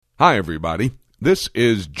Hi, everybody. This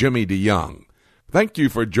is Jimmy DeYoung. Thank you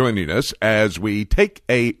for joining us as we take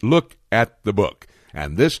a look at the book.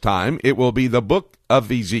 And this time it will be the book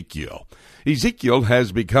of Ezekiel. Ezekiel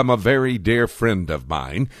has become a very dear friend of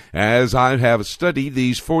mine as I have studied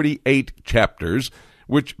these 48 chapters,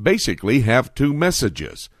 which basically have two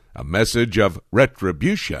messages, a message of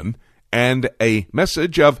retribution and a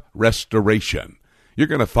message of restoration. You're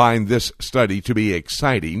going to find this study to be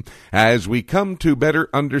exciting as we come to better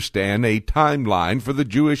understand a timeline for the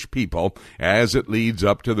Jewish people as it leads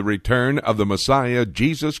up to the return of the Messiah,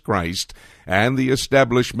 Jesus Christ, and the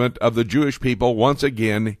establishment of the Jewish people once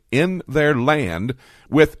again in their land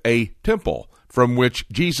with a temple from which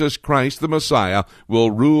Jesus Christ, the Messiah, will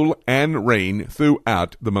rule and reign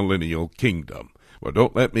throughout the millennial kingdom. Well,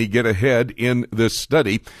 don't let me get ahead in this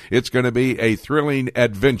study. It's going to be a thrilling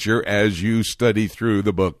adventure as you study through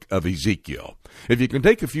the book of Ezekiel. If you can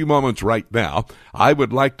take a few moments right now, I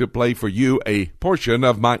would like to play for you a portion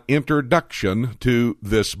of my introduction to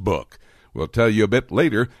this book. We'll tell you a bit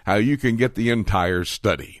later how you can get the entire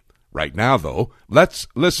study. Right now, though, let's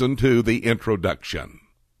listen to the introduction.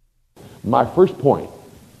 My first point,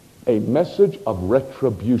 a message of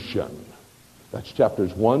retribution. That's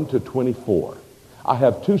chapters 1 to 24. I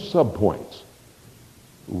have two subpoints.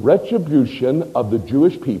 Retribution of the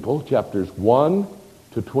Jewish people, chapters 1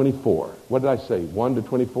 to 24. What did I say? 1 to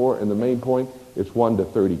 24, and the main point, it's 1 to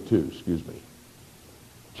 32, excuse me.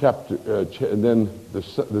 And then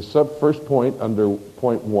the first point under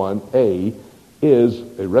point 1a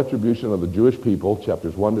is a retribution of the Jewish people,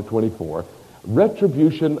 chapters 1 to 24.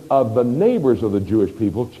 Retribution of the neighbors of the Jewish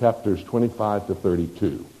people, chapters 25 to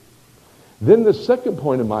 32. Then the second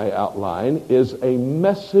point in my outline is a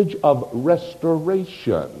message of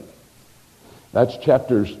restoration. That's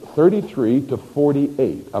chapters 33 to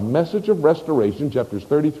 48. A message of restoration, chapters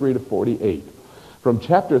 33 to 48. From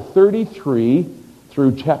chapter 33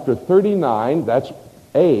 through chapter 39, that's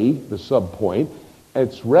A, the subpoint,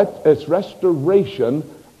 it's restoration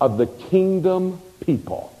of the kingdom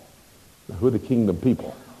people. Now, who are the kingdom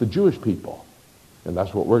people? The Jewish people. And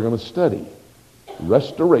that's what we're going to study.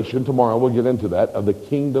 Restoration, tomorrow we'll get into that, of the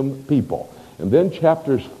kingdom people. And then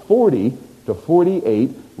chapters 40 to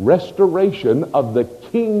 48, restoration of the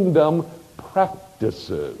kingdom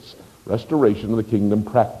practices. Restoration of the kingdom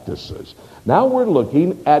practices. Now we're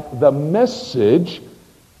looking at the message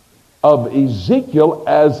of Ezekiel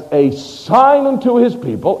as a sign unto his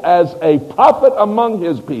people, as a prophet among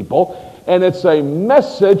his people, and it's a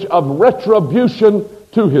message of retribution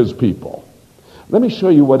to his people. Let me show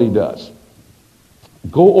you what he does.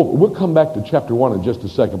 We'll come back to chapter 1 in just a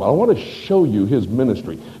second, but I want to show you his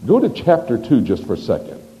ministry. Go to chapter 2 just for a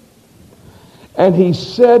second. And he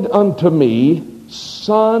said unto me,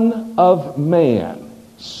 Son of man.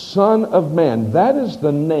 Son of man. That is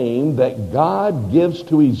the name that God gives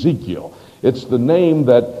to Ezekiel. It's the name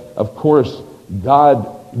that, of course,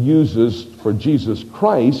 God uses for Jesus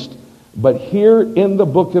Christ. But here in the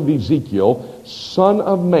book of Ezekiel, Son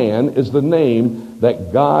of Man is the name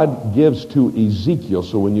that God gives to Ezekiel.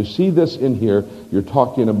 So when you see this in here, you're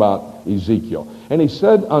talking about Ezekiel. And he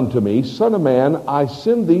said unto me, Son of man, I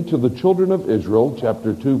send thee to the children of Israel,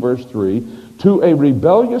 chapter 2, verse 3, to a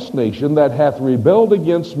rebellious nation that hath rebelled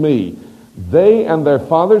against me. They and their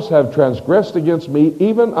fathers have transgressed against me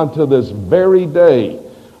even unto this very day.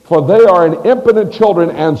 For they are an impotent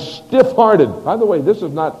children and stiff-hearted. By the way, this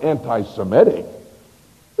is not anti-Semitic.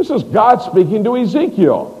 This is God speaking to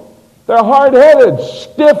Ezekiel. They're hard-headed,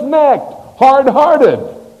 stiff-necked, hard-hearted.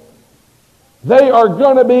 They are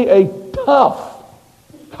going to be a tough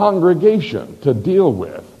congregation to deal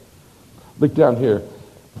with. Look down here,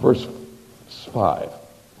 verse 5.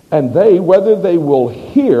 And they, whether they will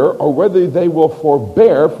hear or whether they will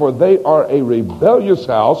forbear, for they are a rebellious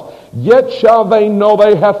house, yet shall they know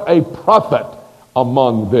they have a prophet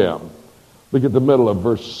among them. Look at the middle of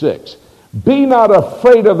verse 6. Be not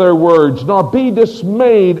afraid of their words, nor be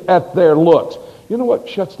dismayed at their looks. You know what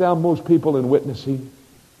shuts down most people in witnessing?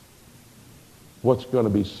 What's going to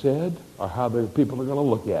be said or how the people are going to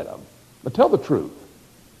look at them. But tell the truth.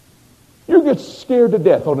 You get scared to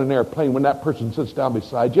death on an airplane when that person sits down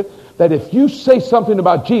beside you, that if you say something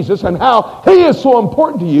about Jesus and how he is so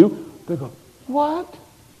important to you, they go, what?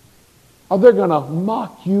 Or they're going to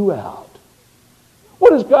mock you out.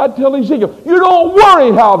 What does God tell Ezekiel? You don't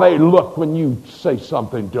worry how they look when you say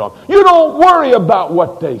something to them. You don't worry about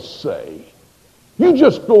what they say. You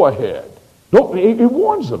just go ahead. He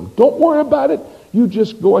warns them. Don't worry about it. You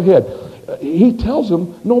just go ahead. He tells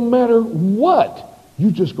them no matter what, you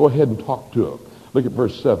just go ahead and talk to them. Look at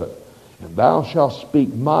verse 7. And thou shalt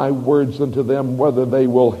speak my words unto them, whether they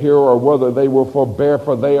will hear or whether they will forbear,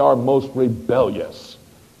 for they are most rebellious.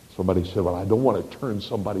 Somebody said, well, I don't want to turn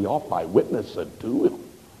somebody off by witnessing to him.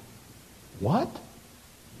 What?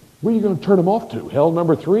 Where are you going to turn them off to? Hell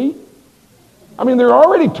number 3? I mean, they're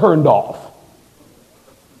already turned off.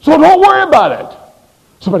 So don't worry about it.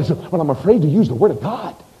 Somebody said, well, I'm afraid to use the Word of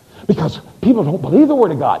God because people don't believe the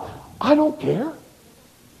Word of God. I don't care.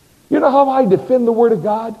 You know how I defend the Word of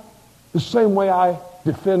God? The same way I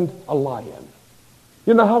defend a lion.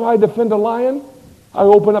 You know how I defend a lion? I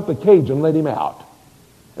open up the cage and let him out.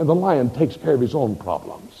 And the lion takes care of his own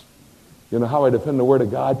problems. You know how I defend the Word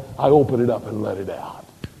of God? I open it up and let it out.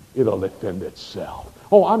 It'll defend itself.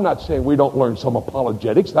 Oh, I'm not saying we don't learn some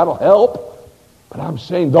apologetics. That'll help. But I'm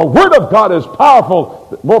saying the Word of God is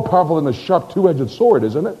powerful, more powerful than a sharp two-edged sword,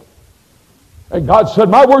 isn't it? And God said,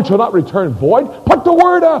 my word shall not return void. Put the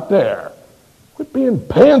Word out there. Quit being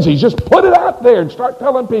pansies. Just put it out there and start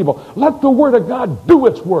telling people, let the Word of God do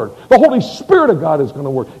its work. The Holy Spirit of God is going to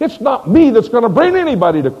work. It's not me that's going to bring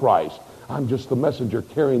anybody to Christ. I'm just the messenger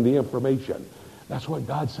carrying the information. That's what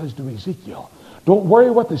God says to Ezekiel. Don't worry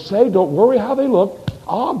what they say. Don't worry how they look.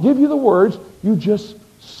 I'll give you the words. You just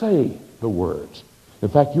say the words. In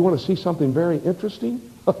fact, you want to see something very interesting?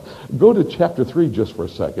 Go to chapter 3 just for a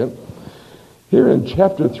second. Here in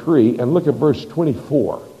chapter 3, and look at verse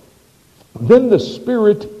 24. Then the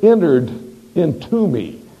Spirit entered into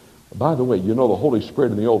me. By the way, you know the Holy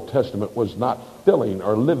Spirit in the Old Testament was not filling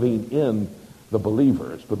or living in the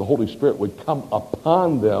believers, but the Holy Spirit would come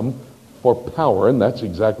upon them for power, and that's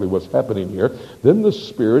exactly what's happening here. Then the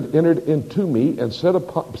Spirit entered into me and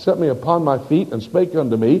set me upon my feet and spake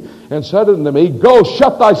unto me and said unto me, go,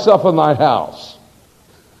 shut thyself in thy house.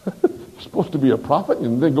 You're supposed to be a prophet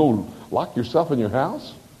and then go lock yourself in your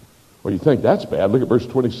house? Well, you think that's bad. Look at verse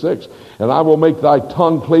 26. And I will make thy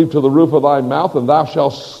tongue cleave to the roof of thy mouth, and thou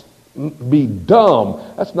shalt be dumb.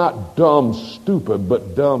 That's not dumb, stupid,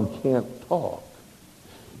 but dumb, can't talk.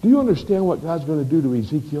 Do you understand what God's going to do to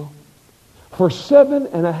Ezekiel? For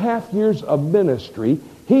 7.5 years of ministry,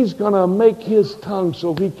 he's going to make his tongue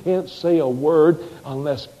so he can't say a word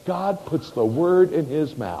unless God puts the word in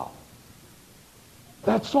his mouth.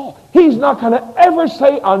 That's all. He's not going to ever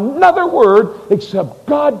say another word except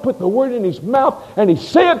God put the word in his mouth and he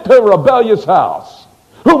say it to a rebellious house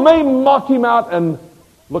who may mock him out and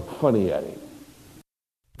look funny at him.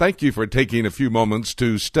 Thank you for taking a few moments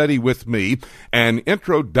to study with me an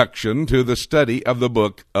introduction to the study of the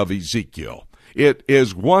book of Ezekiel. It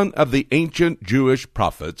is one of the ancient Jewish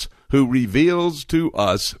prophets who reveals to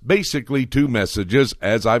us basically two messages,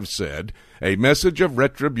 as I've said, a message of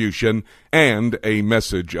retribution and a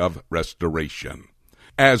message of restoration.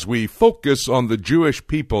 As we focus on the Jewish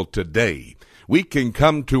people today, we can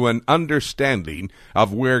come to an understanding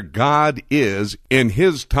of where God is in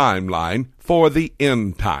his timeline for the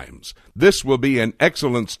end times. This will be an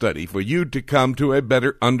excellent study for you to come to a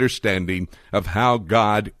better understanding of how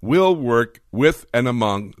God will work with and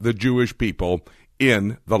among the Jewish people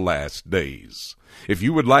in the last days. If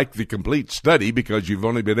you would like the complete study, because you've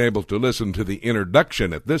only been able to listen to the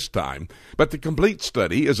introduction at this time, but the complete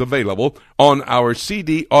study is available on our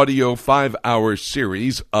CD audio 5-hour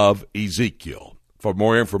series of Ezekiel. For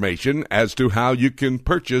more information as to how you can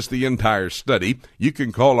purchase the entire study, you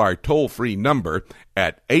can call our toll-free number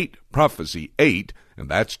at 8-Prophecy-8, and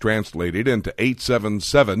that's translated into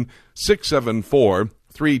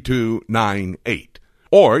 877-674-3298.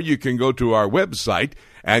 Or you can go to our website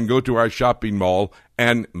and go to our shopping mall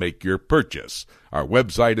and make your purchase. Our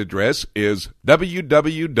website address is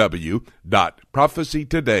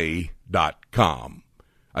www.prophecytoday.com.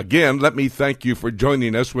 Again, let me thank you for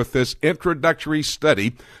joining us with this introductory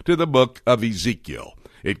study to the book of Ezekiel.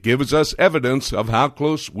 It gives us evidence of how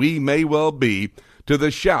close we may well be to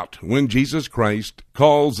the shout when Jesus Christ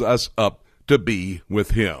calls us up to be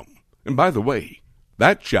with him. And by the way,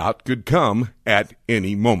 that shout could come at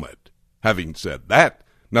any moment. Having said that,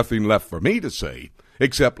 nothing left for me to say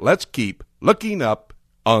except let's keep looking up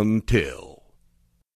until.